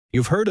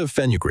You've heard of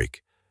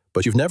fenugreek,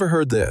 but you've never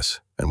heard this,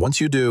 and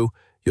once you do,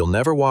 you'll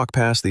never walk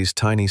past these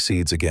tiny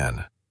seeds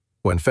again.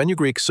 When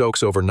fenugreek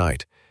soaks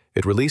overnight,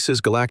 it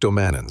releases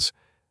galactomannans,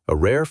 a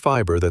rare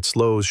fiber that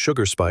slows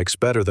sugar spikes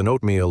better than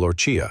oatmeal or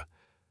chia,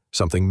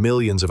 something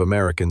millions of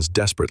Americans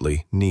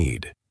desperately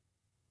need.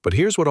 But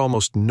here's what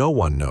almost no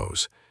one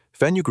knows.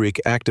 Fenugreek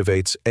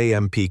activates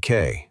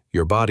AMPK,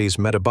 your body's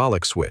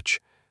metabolic switch,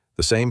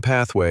 the same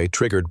pathway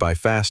triggered by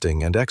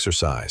fasting and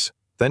exercise.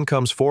 Then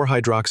comes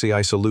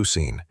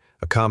 4-hydroxyisoleucine,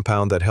 a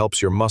compound that helps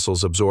your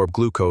muscles absorb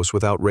glucose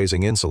without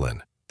raising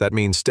insulin. That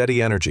means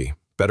steady energy,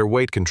 better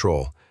weight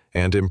control,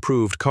 and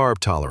improved carb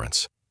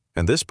tolerance.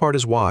 And this part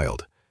is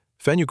wild.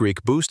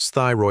 Fenugreek boosts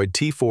thyroid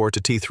T4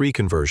 to T3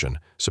 conversion,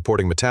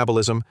 supporting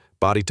metabolism,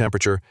 body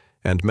temperature,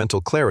 and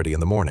mental clarity in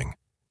the morning.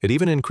 It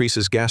even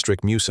increases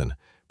gastric mucin,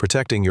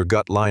 protecting your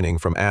gut lining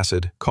from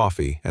acid,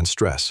 coffee, and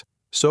stress.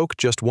 Soak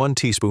just 1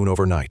 teaspoon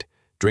overnight.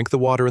 Drink the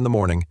water in the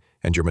morning,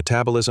 and your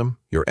metabolism,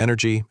 your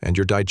energy, and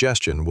your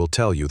digestion will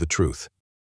tell you the truth.